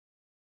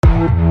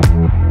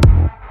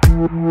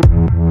All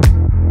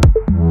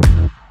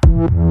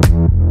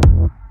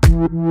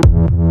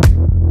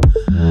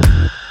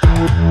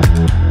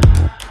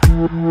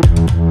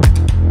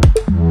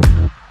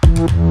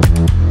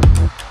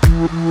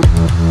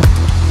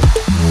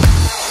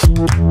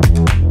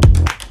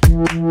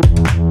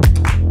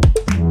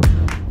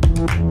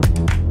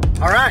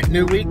right,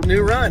 new week,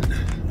 new run.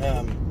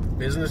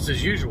 Business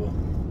as usual.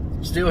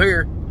 Still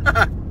here.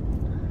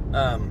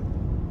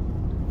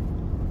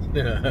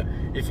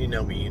 If you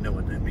know me, you know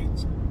what that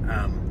means.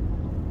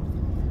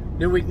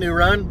 New week, new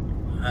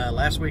run.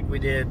 Last week we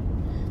did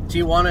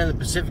Tijuana and the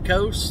Pacific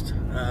Coast.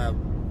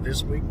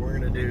 This week we're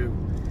going to do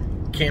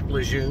Camp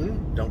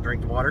Lejeune, don't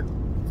drink the water,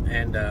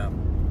 and the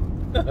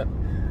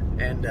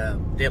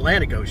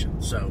Atlantic Ocean.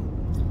 So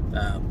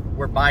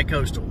we're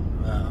bi-coastal.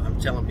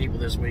 I'm telling people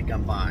this week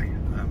I'm bi.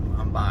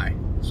 I'm bi.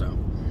 So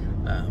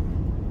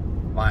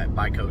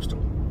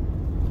bi-coastal.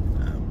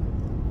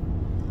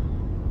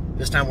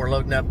 This time we're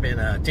loading up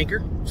in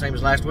Tinker, same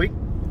as last week.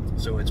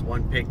 So it's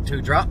 1 pick,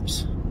 2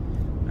 drops.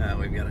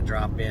 We've got a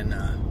drop in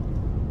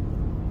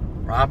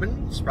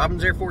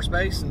Robbins Air Force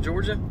Base in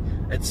Georgia.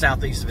 It's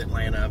southeast of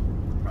Atlanta,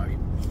 probably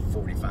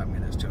 45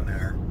 minutes to an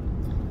hour.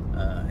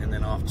 And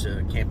then off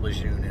to Camp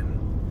Lejeune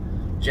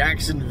in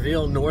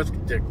Jacksonville, North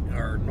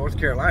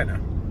Carolina.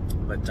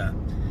 But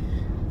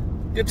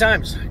good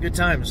times, good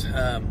times.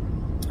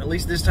 At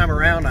least this time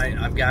around,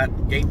 I've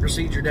got gate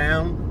procedure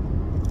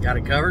down, got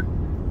it covered,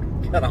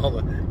 got all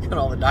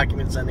the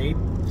documents I need.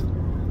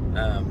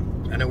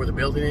 I know where the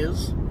building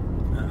is.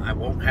 I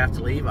won't have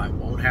to leave. I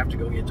won't have to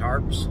go get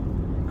tarps.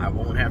 I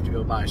won't have to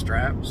go buy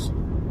straps.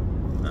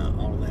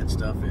 All of that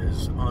stuff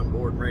is on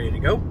board and ready to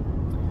go.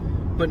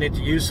 Putting it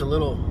to use a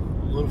little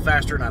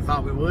faster than I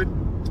thought we would.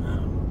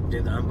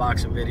 Did the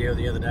unboxing video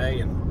the other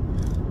day,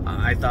 and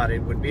I thought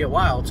it would be a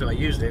while till I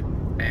used it.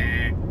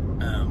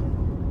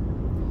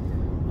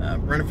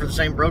 Running for the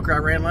same broker I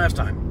ran last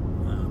time.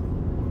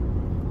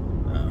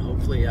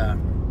 Hopefully,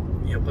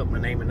 he'll put my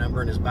name and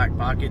number in his back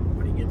pocket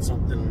when he gets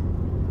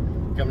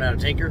something coming out of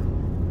Tinker.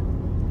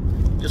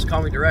 Just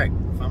call me direct.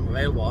 If I'm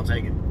available, I'll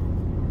take it.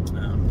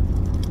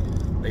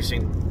 They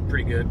seem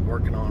pretty good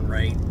working on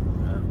rate.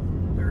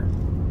 They're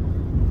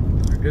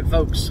good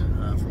folks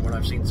from what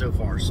I've seen so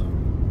far. So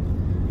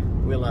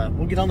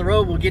we'll get on the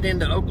road. We'll get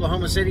into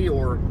Oklahoma City,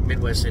 or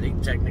Midwest City,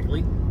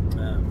 technically.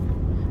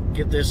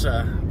 Get this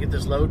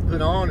load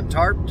put on and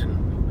tarped,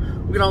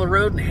 and we'll get on the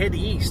road and head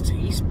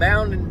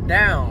eastbound and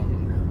down.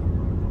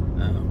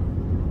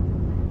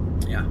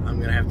 Yeah, I'm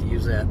gonna have to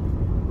use that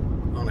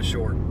on a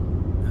short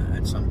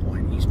at some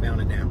point,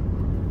 eastbound and down,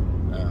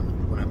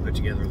 when I put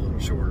together a little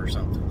short or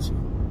something. So,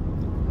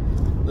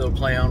 a little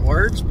play on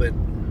words, but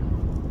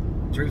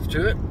truth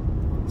to it.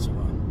 So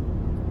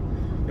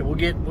yeah, we'll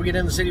get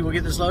in the city. We'll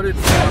get this loaded.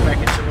 And we'll back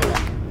into a little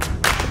while.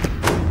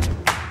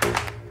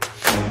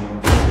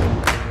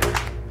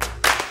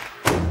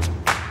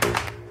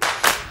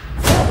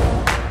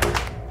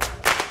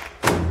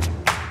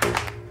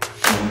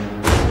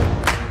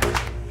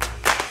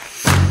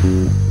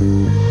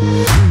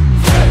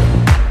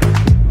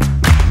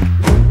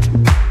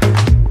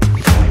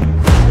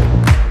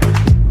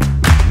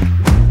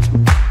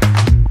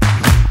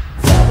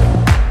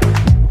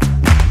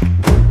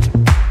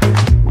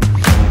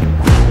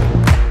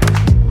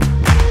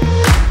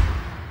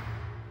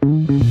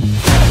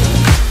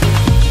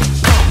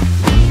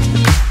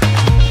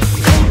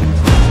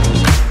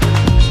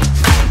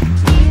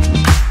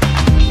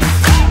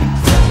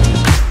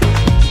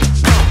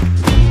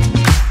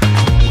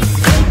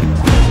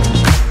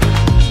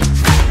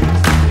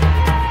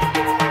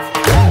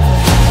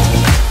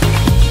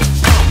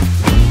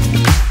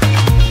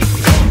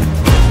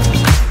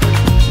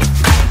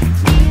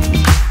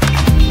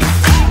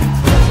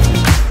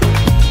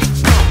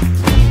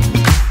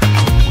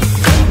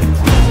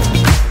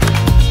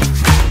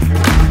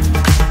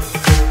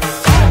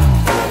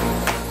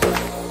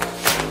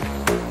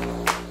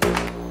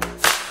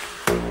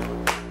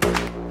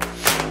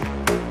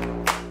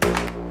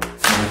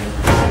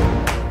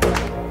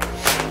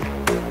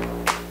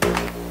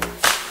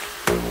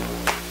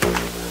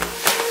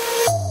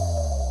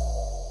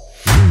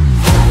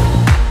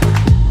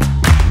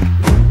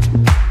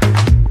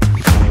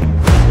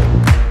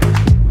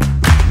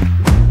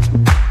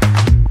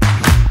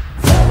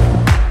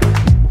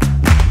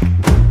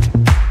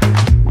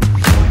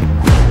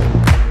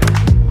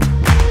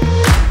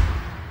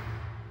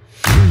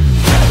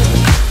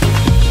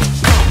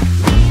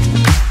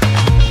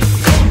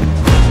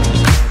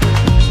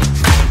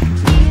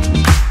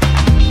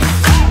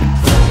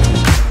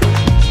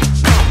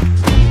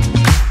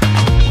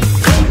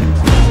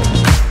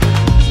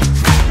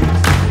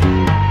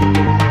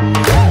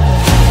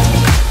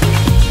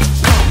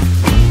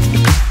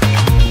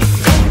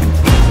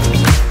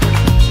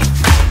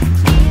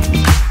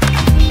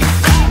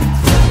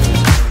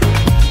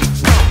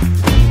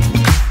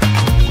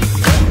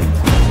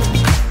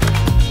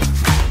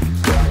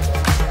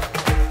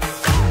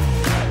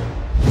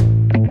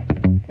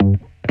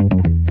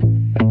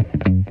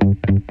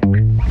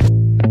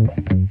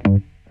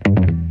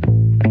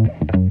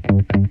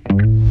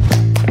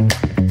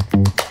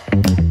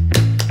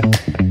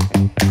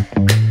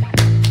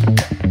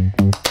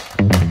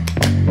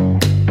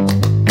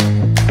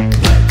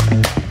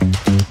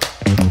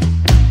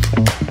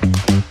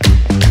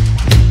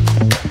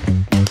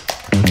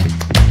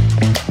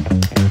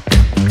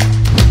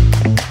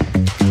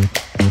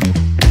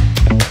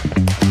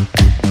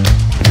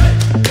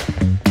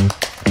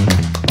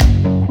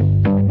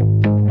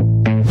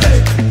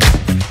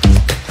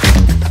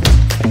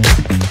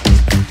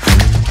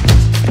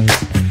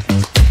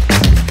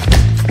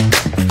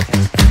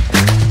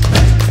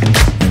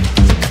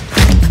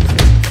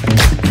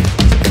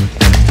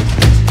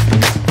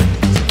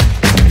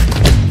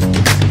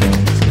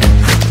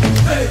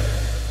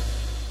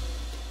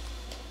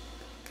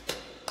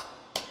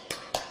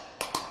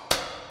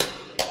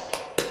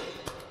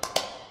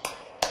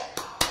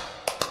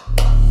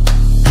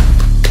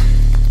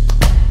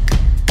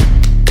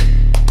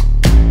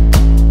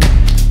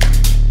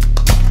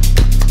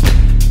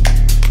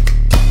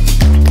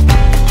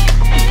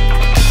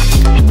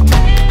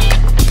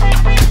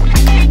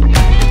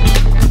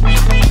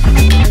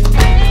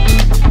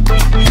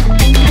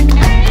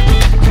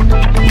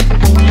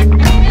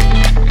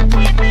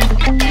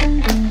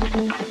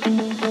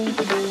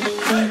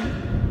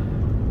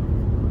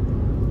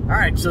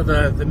 right, so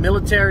the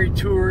military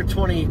tour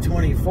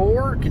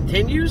 2024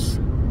 continues.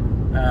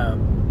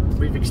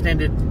 We've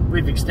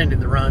extended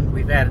the run.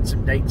 We've added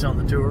some dates on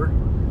the tour.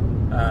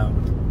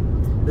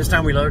 This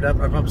time we load up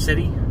Oklahoma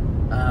City.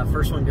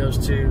 First one goes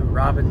to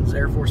Robins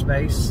Air Force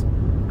Base,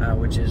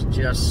 which is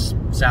just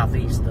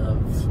southeast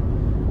of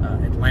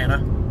Atlanta.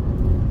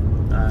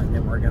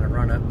 Then we're going to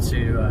run up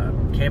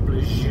to Camp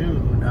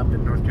Lejeune up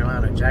in North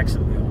Carolina,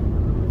 Jacksonville.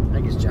 I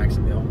think it's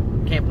Jacksonville.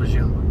 Camp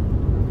Lejeune.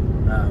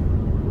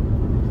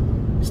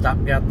 Stopped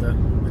and got the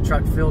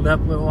truck filled up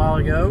a little while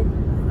ago.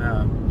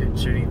 Didn't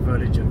shoot any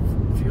footage of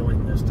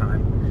fueling this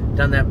time.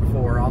 Done that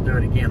before. I'll do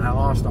it again. I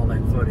lost all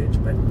that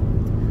footage, but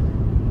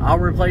I'll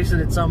replace it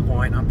at some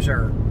point, I'm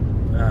sure.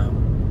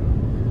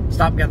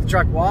 Stopped and got the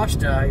truck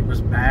washed. It was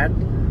bad.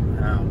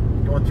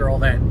 Going through all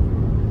that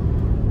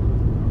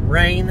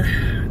rain,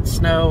 and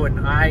snow, and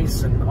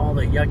ice, and all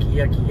the yuck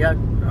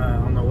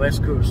on the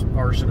west coast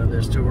portion of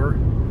this tour.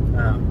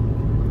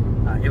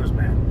 It was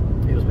bad.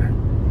 It was bad.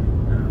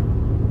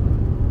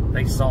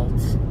 They salt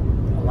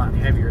a lot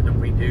heavier than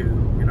we do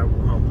in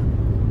Oklahoma.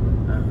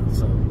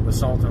 So the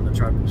salt on the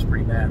truck was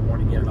pretty bad. I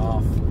wanted to get it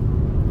off.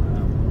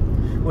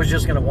 Was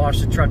just going to wash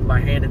the truck by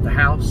hand at the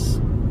house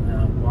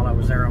while I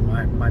was there on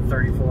my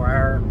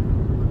 34-hour.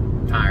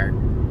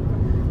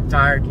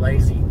 Tired,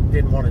 lazy,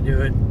 didn't want to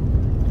do it.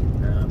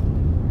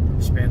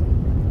 Spent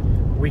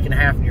a week and a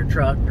half in your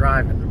truck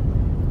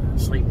driving,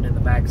 sleeping in the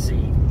back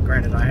seat.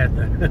 Granted, I had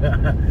the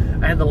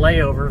I had the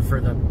layover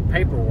for the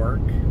paperwork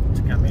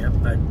to come in,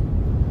 but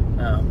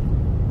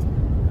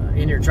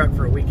in your truck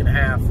for a week and a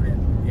half,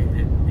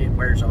 it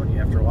wears on you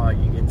after a while.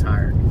 You get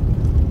tired.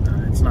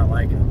 It's not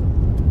like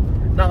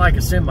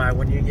a semi.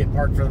 When you get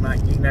parked for the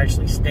night, you can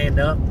actually stand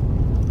up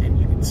and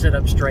you can sit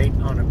up straight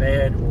on a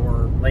bed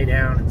or lay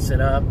down and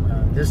sit up.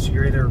 This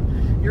you're either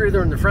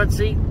in the front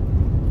seat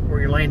or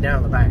you're laying down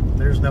in the back.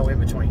 There's no in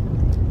between.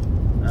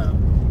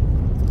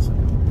 So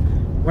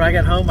when I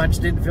got home, I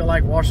just didn't feel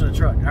like washing the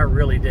truck. I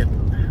really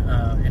didn't.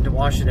 And to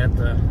wash it at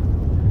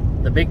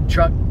the big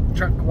truck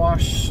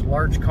wash,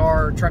 large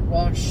car truck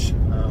wash,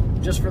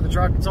 just for the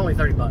truck, it's only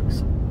 30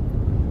 bucks.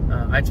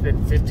 I'd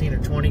spend 15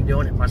 or 20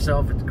 doing it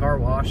myself at the car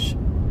wash.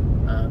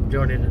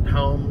 Doing it at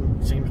home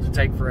seems to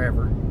take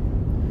forever.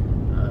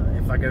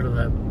 If I go to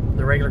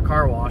the regular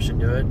car wash and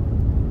do it,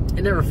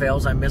 it never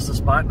fails. I miss a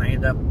spot and I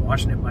end up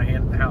washing it by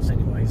hand at the house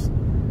anyways.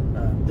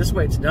 This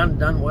way it's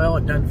done well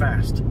and done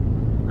fast.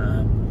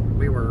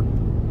 We were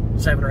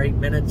 7 or 8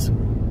 minutes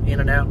in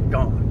and out and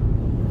gone.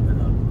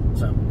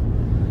 So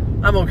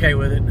I'm okay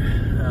with it.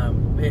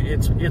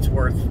 It's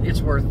worth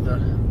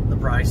the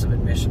price of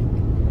admission.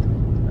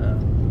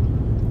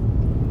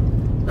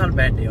 Not a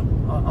bad deal.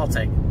 I'll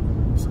take it.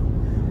 So,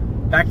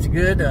 back to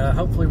good.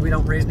 Hopefully we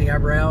don't raise any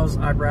eyebrows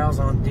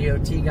on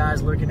DOT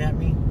guys looking at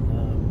me.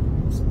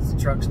 Since the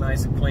truck's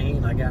nice and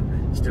clean, I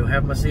still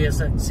have my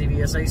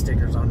CVSA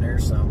stickers on there,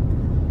 so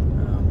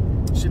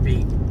should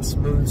be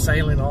smooth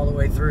sailing all the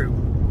way through.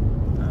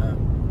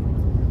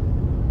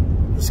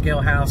 The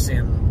scale house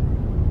in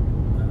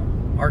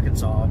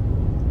Arkansas,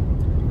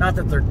 not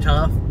that they're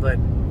tough, but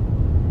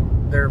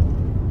they're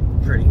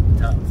pretty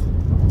tough.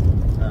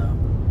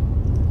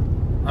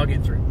 I'll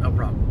get through, no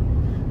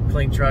problem.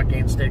 Clean truck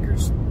and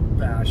stickers.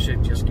 I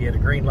should just get a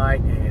green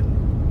light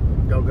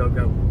and go.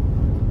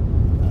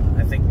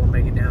 I think we'll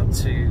make it down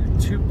to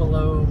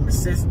Tupelo,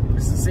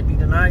 Mississippi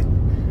tonight.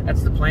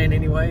 That's the plan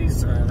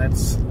anyways.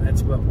 That's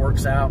what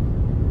works out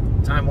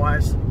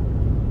time-wise.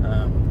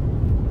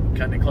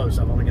 Cutting it close.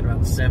 I've only got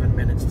about 7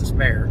 minutes to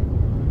spare.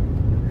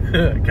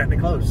 Cutting it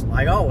close,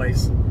 like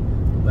always.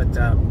 But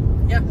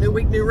yeah, new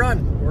week, new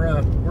run. We're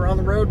on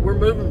the road. We're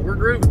moving. We're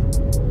grooving.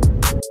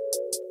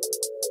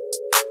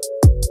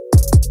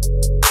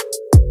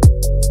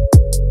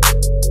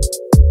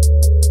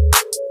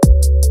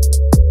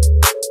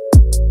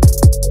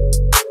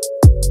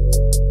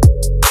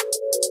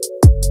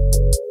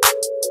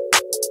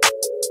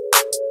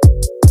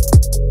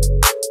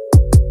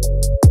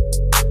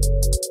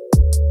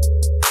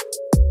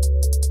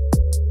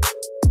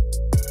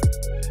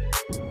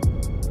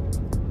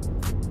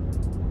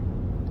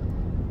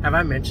 Have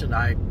I mentioned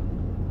I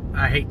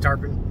hate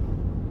tarpon?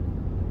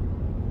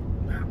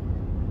 No,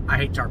 I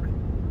hate tarpon.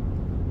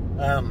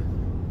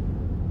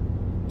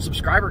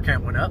 Subscriber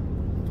count went up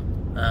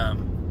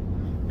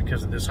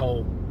because of this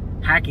whole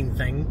hacking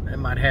thing. It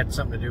might have had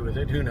something to do with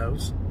it. Who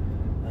knows?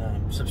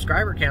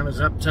 Subscriber count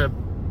is up to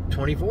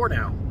 24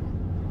 now,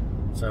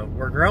 so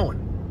we're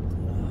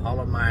growing. All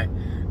of my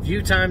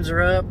view times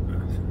are up.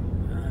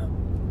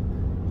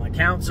 My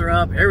counts are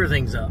up.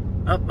 Everything's up.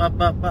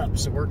 Up.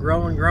 So we're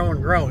growing.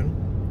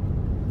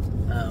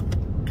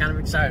 Kind of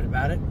excited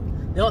about it.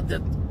 You know,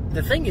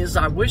 the thing is,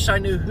 I wish I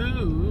knew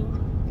who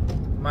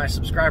my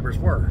subscribers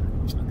were.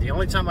 The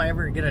only time I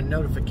ever get a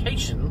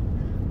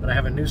notification that I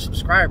have a new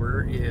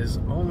subscriber is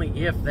only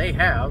if they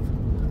have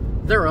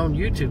their own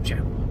YouTube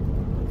channel.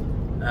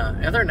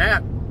 Other than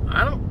that,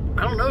 I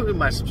don't know who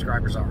my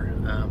subscribers are.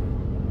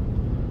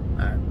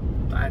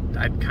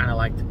 I'd kind of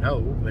like to know,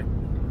 but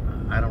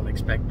I don't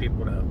expect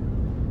people to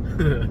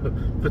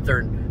put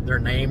their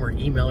name or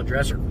email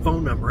address or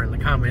phone number in the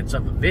comments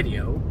of a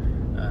video.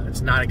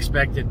 It's not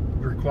expected,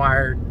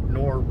 required,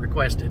 nor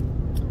requested.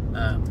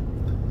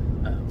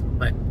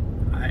 But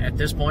at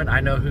this point, I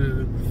know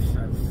who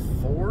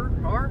 4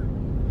 are,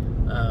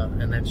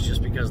 and that's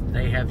just because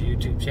they have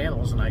YouTube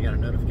channels, and I got a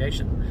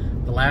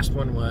notification. The last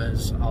one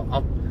was,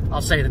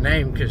 I'll say the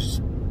name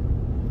because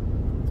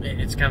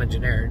it's kind of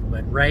generic,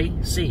 but Ray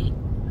C.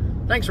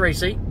 Thanks, Ray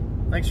C.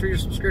 Thanks for your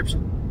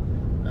subscription.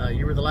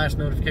 You were the last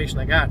notification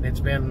I got, and it's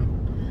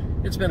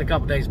been a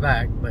couple days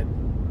back, but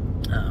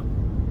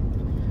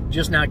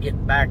just now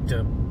getting back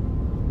to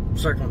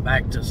circling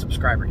back to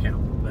subscriber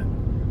count. But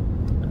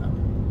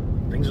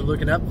things are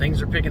looking up,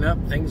 things are picking up,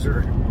 things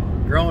are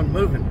growing,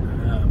 moving.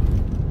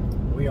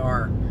 We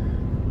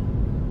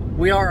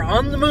are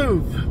on the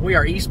move. We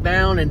are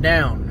eastbound and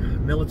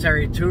down.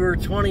 Military Tour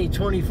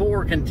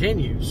 2024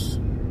 continues.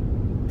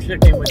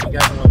 Check in with you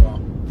guys in a little while.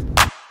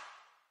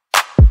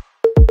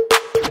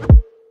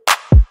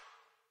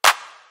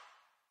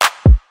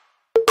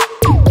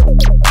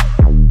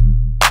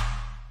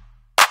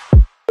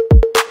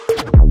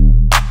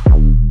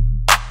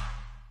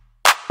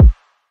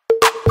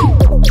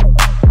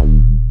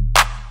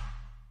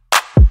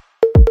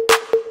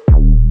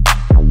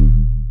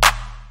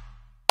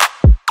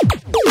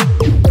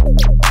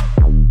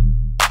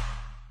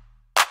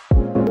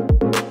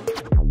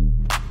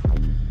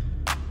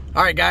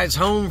 All right, guys,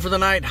 home for the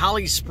night.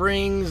 Holly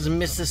Springs,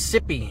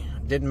 Mississippi.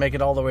 Didn't make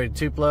it all the way to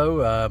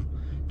Tupelo.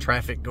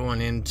 Traffic going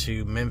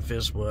into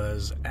Memphis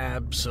was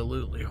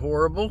absolutely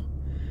horrible.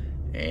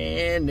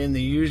 And in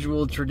the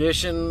usual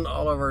tradition,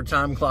 all of our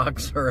time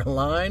clocks are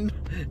aligned.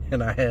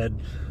 And I had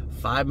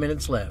 5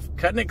 minutes left.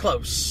 Cutting it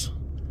close.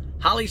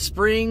 Holly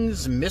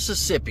Springs,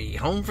 Mississippi.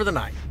 Home for the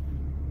night.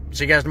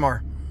 See you guys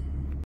tomorrow.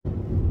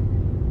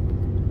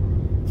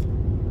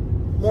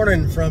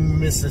 Morning from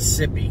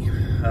Mississippi.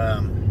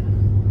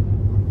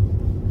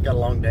 Got a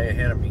long day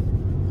ahead of me.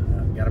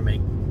 Gotta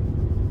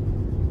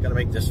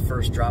make this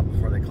first drop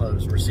before they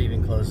close.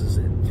 Receiving closes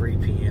at 3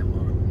 p.m.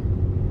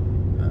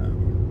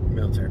 on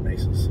military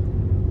bases.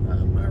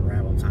 My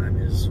arrival time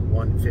is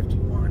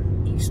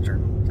 1:51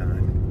 Eastern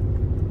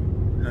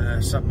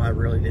time. Something I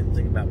really didn't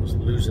think about was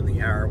losing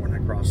the hour when I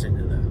cross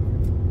into the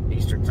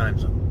Eastern time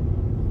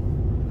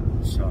zone.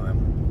 So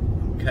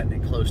I'm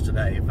cutting it close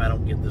today. If I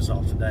don't get this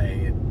off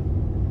today,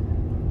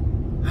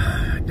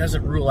 it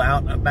doesn't rule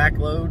out a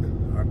backload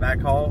or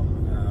backhaul,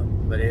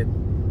 but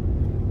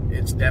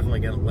it's definitely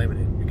going to limit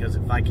it, because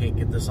if I can't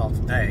get this off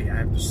today, I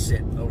have to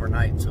sit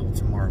overnight till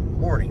tomorrow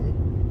morning,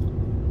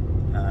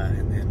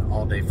 and then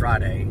all day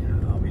Friday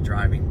I'll be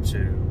driving to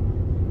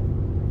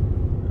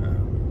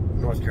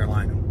North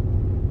Carolina.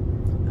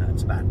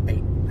 It's about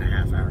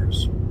 8.5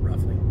 hours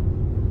roughly.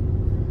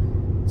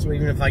 So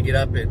even if I get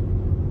up at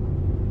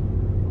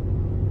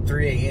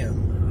 3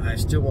 a.m., I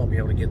still won't be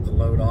able to get the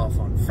load off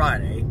on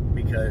Friday,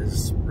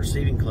 because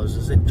receiving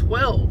closes at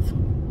 12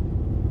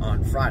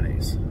 on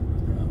Fridays,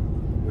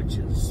 which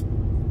is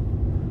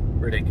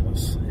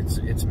ridiculous.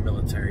 It's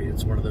military.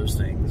 It's one of those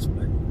things,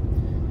 but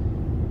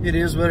it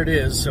is what it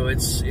is. So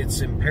it's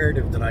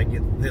imperative that I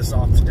get this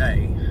off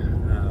today.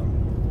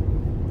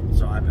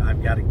 So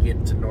I've got to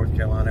get to North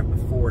Carolina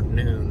before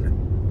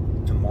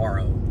noon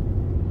tomorrow.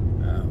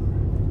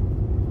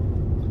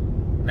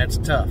 And that's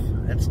tough.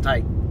 That's a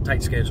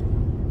tight schedule.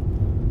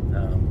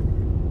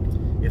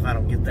 If I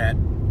don't get that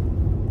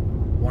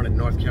one in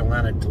North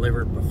Carolina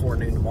delivered before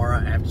noon tomorrow,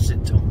 I have to sit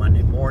until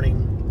Monday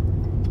morning,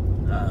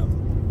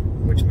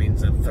 which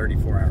means a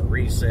 34-hour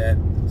reset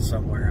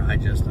somewhere. I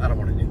don't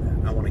want to do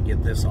that. I want to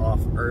get this off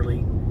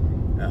early,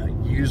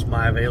 use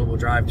my available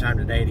drive time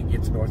today to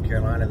get to North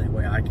Carolina. That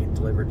way I can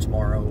deliver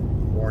tomorrow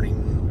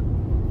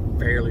morning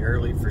fairly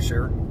early for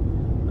sure.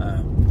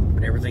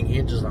 But everything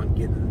hinges on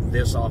getting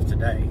this off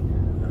today.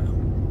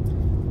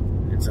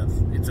 It's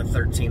a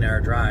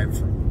 13-hour drive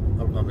from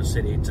Oklahoma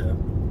City to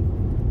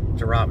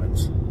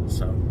Robbins,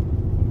 so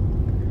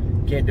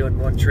can't do it in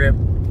one trip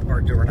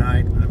or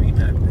overnight. I mean,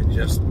 it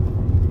just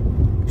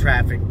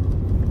traffic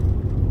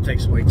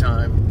takes away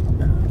time.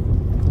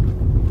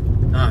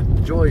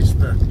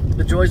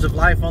 The joys of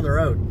life on the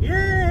road.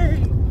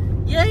 Yay!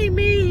 Yay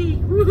me!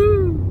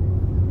 Woohoo!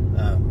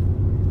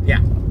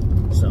 Yeah.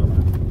 So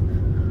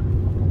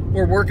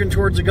we're working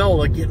towards the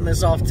goal of getting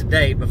this off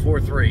today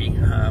before 3.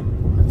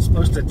 It's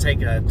supposed to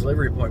take a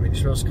delivery appointment.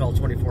 You're supposed to call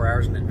 24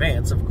 hours in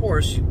advance. Of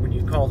course, when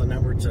you call the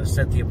number to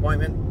set the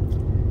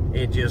appointment,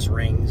 it just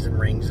rings and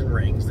rings and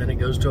rings. Then it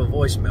goes to a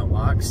voicemail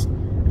box,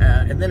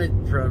 and then it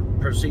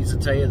proceeds to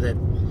tell you that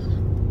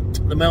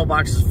the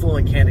mailbox is full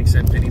and can't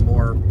accept any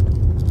more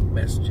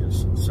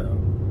messages. So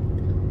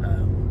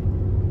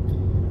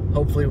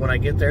hopefully when I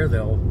get there,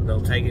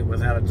 they'll take it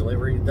without a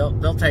delivery.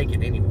 They'll take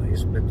it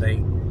anyways, but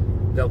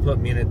they'll put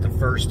me in at the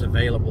first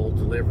available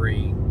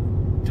delivery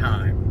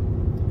time,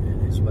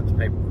 is what the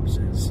paperwork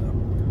says. So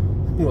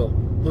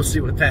we'll see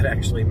what that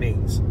actually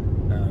means.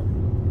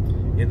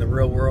 In the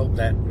real world,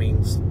 that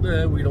means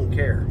we don't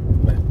care,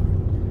 but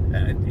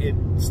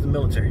it's the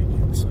military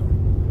again. So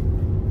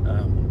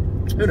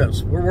who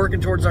knows? We're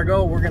working towards our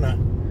goal. We're gonna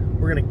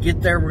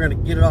get there. We're gonna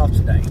get it off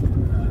today.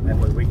 That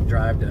way we can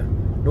drive to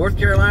North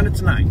Carolina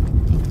tonight.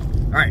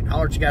 All right, I'll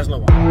let you guys know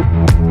why.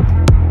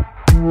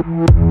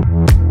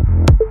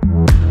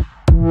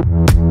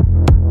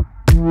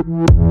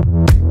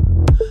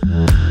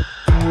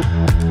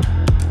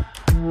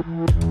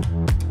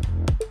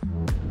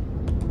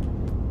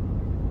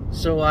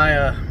 So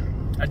I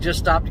just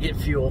stopped to get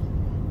fuel.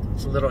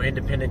 It's a little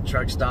independent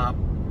truck stop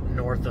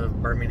north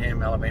of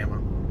Birmingham, Alabama.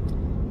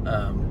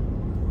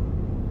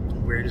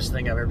 Weirdest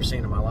thing I've ever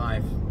seen in my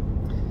life.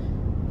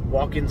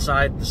 Walk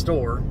inside the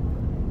store,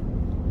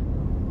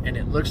 and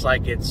it looks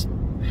like it's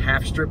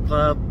half strip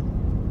club,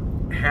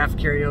 half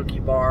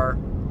karaoke bar,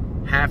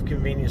 half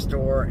convenience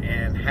store,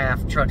 and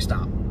half truck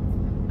stop.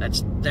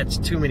 That's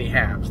too many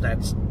halves.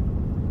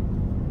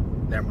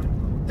 Never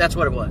mind. That's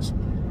what it was.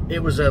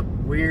 It was a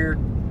weird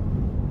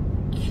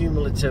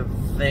cumulative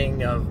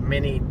thing of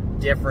many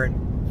different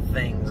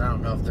things. I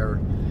don't know if they're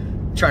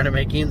trying to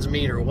make ends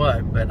meet or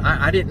what, but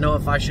I didn't know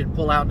if I should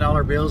pull out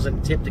dollar bills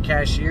and tip the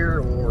cashier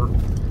or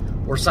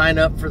sign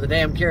up for the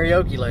damn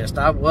karaoke list.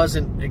 I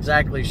wasn't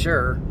exactly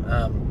sure.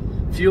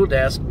 Fuel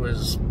desk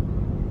was,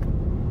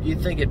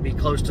 you'd think it'd be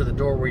close to the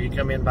door where you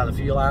come in by the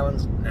fuel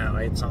islands. No,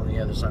 it's on the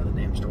other side of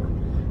the damn store.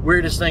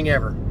 Weirdest thing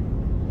ever.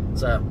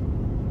 It's an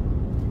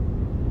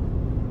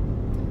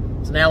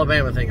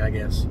Alabama thing, I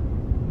guess.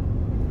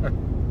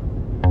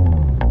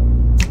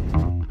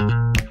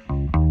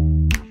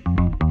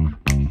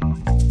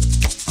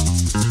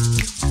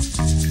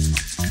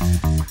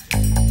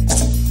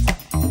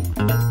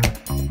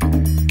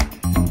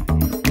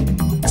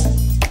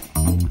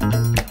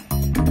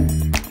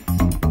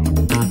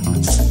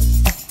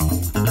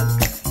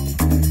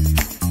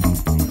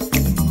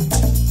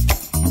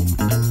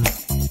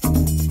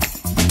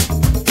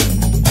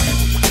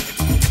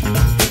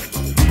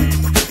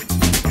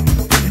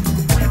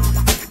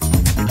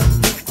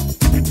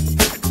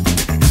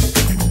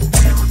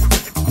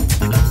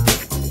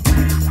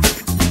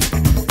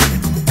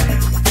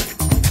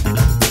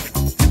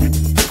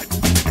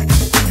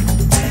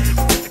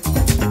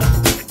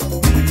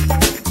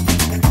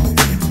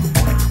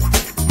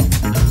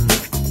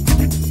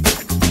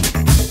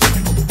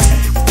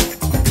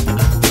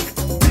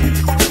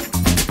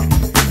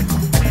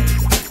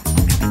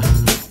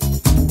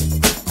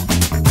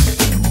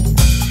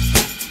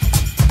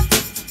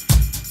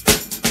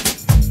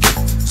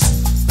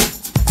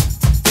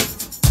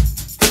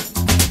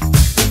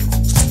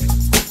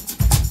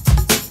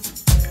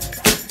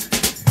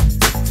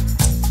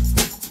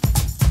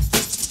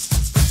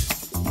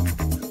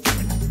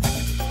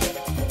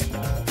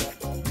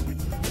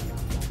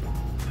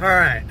 All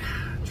right,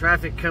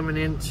 traffic coming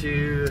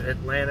into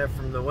Atlanta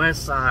from the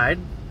west side.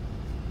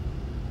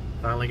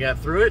 Finally got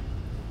through it.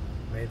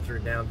 Made through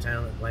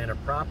downtown Atlanta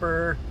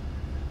proper.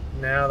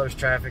 Now there's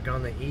traffic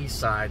on the east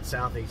side,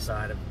 southeast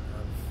side of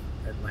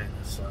Atlanta.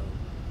 So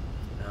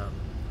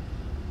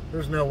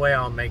there's no way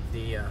I'll make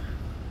the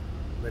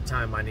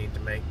time I need to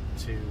make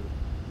to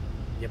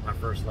get my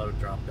first load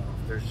dropped off.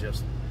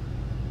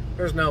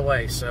 There's no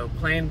way. So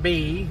plan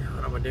B,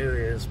 what I'm gonna do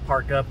is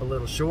park up a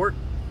little short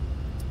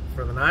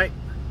for the night.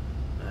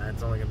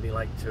 It's only gonna be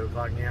like 2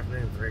 o'clock in the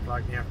afternoon, 3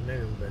 o'clock in the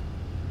afternoon, but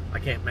I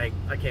can't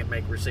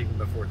make receiving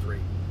before 3.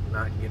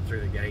 Not get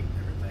through the gate and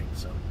everything.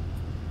 So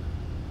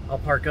I'll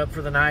park up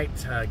for the night,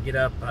 get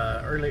up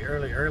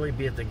early,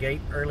 be at the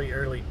gate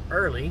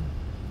early,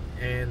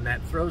 and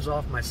that throws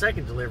off my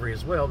second delivery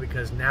as well,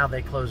 because now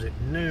they close at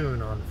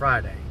noon on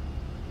Friday.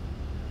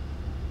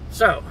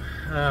 So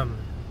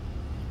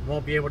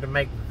won't be able to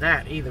make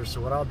that either.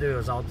 So what I'll do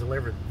is I'll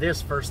deliver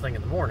this first thing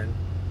in the morning.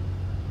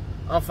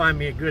 I'll find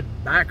me a good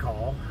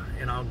backhaul,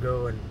 and I'll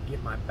go and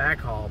get my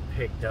backhaul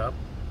picked up,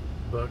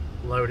 booked,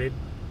 loaded,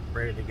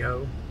 ready to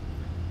go.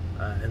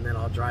 And then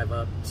I'll drive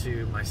up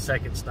to my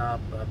second stop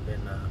up in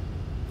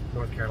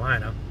North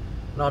Carolina,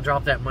 and I'll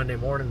drop that Monday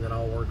morning. Then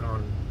I'll work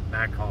on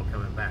backhaul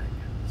coming back.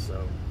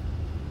 So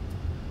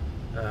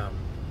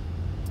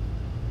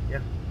yeah,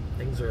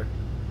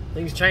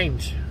 things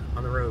change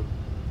on the road.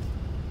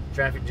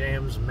 Traffic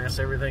jams mess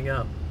everything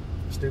up.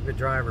 Stupid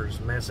drivers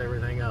mess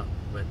everything up.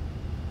 But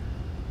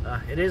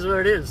it is what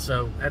it is.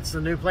 So that's the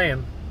new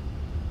plan.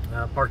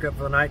 Park up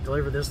for the night,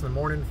 deliver this in the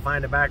morning,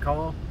 find a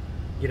backhaul,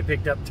 get it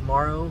picked up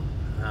tomorrow,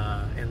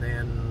 and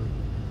then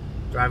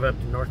drive up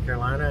to North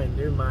Carolina and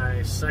do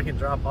my second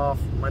drop off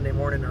Monday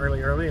morning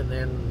early, and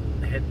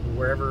then head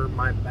wherever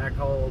my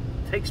backhaul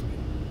takes me.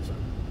 So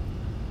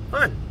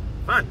fun.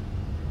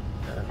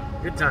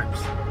 Good times.